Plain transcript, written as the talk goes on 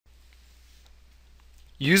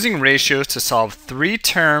Using ratios to solve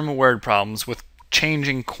three-term word problems with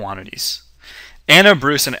changing quantities. Anna,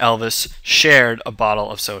 Bruce, and Elvis shared a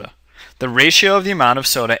bottle of soda. The ratio of the amount of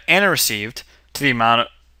soda Anna received to the amount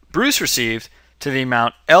Bruce received to the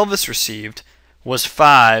amount Elvis received was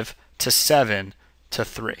 5 to 7 to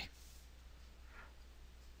 3.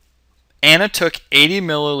 Anna took 80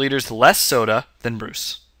 milliliters less soda than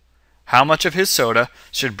Bruce. How much of his soda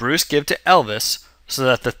should Bruce give to Elvis so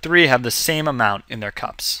that the three have the same amount in their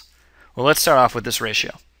cups? Well, let's start off with this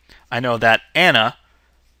ratio. I know that Anna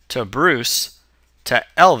to Bruce to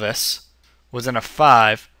Elvis was in a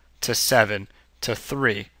 5 to 7 to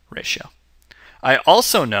 3 ratio. I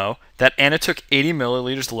also know that Anna took 80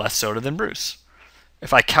 milliliters less soda than Bruce.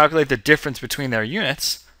 If I calculate the difference between their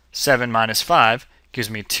units, 7 minus 5 gives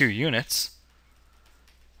me 2 units.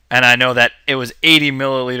 And I know that it was 80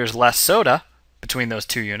 milliliters less soda between those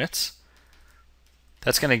 2 units.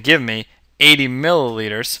 That's going to give me 80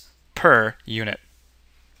 milliliters per unit.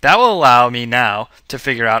 That will allow me now to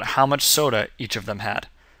figure out how much soda each of them had.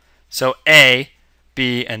 So A,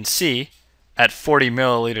 B, and C at 40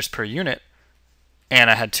 milliliters per unit,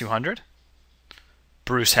 Anna had 200,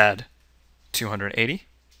 Bruce had 280,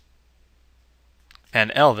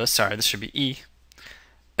 and Elvis, sorry, this should be E,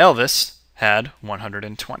 Elvis had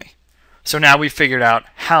 120. So now we figured out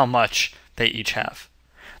how much they each have.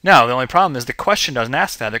 Now, the only problem is the question doesn't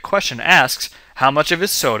ask that. The question asks how much of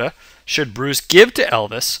his soda should Bruce give to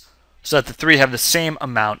Elvis so that the three have the same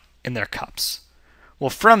amount in their cups. Well,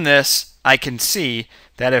 from this, I can see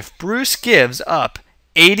that if Bruce gives up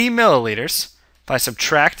 80 milliliters, if I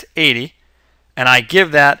subtract 80 and I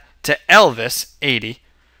give that to Elvis 80,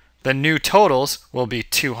 the new totals will be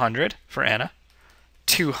 200 for Anna,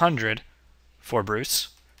 200 for Bruce,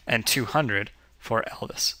 and 200 for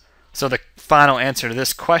Elvis. So the final answer to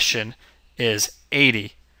this question is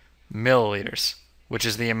 80 milliliters, which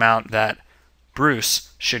is the amount that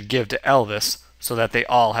Bruce should give to Elvis so that they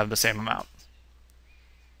all have the same amount.